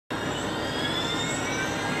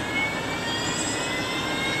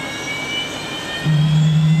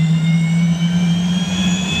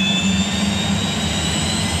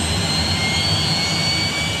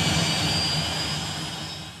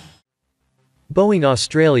Boeing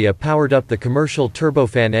Australia powered up the commercial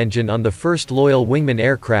turbofan engine on the first Loyal Wingman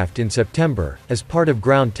aircraft in September, as part of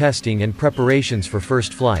ground testing and preparations for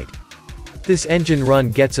first flight. This engine run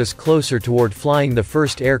gets us closer toward flying the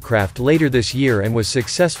first aircraft later this year and was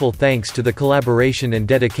successful thanks to the collaboration and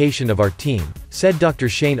dedication of our team, said Dr.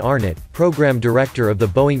 Shane Arnott, Program Director of the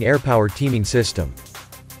Boeing Airpower Teaming System.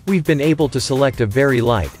 We've been able to select a very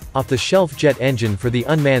light, off-the-shelf jet engine for the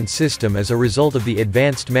unmanned system as a result of the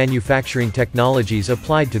advanced manufacturing technologies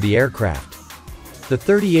applied to the aircraft. The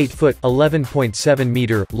 38-foot,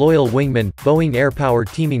 11.7-meter, Loyal Wingman, Boeing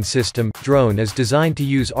Airpower Teaming System, drone is designed to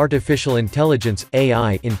use artificial intelligence,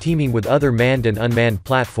 AI, in teaming with other manned and unmanned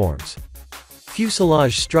platforms.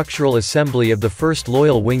 Fuselage structural assembly of the first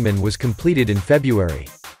Loyal Wingman was completed in February.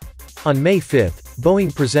 On May 5,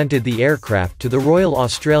 Boeing presented the aircraft to the Royal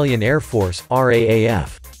Australian Air Force,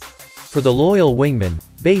 RAAF. For the Loyal Wingman,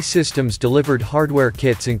 BAE Systems delivered hardware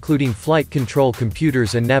kits including flight control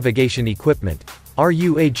computers and navigation equipment.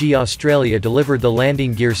 RUAG Australia delivered the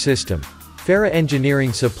landing gear system. FARA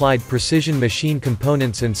Engineering supplied precision machine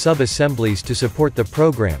components and sub-assemblies to support the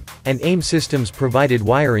program, and AIM Systems provided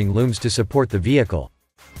wiring looms to support the vehicle.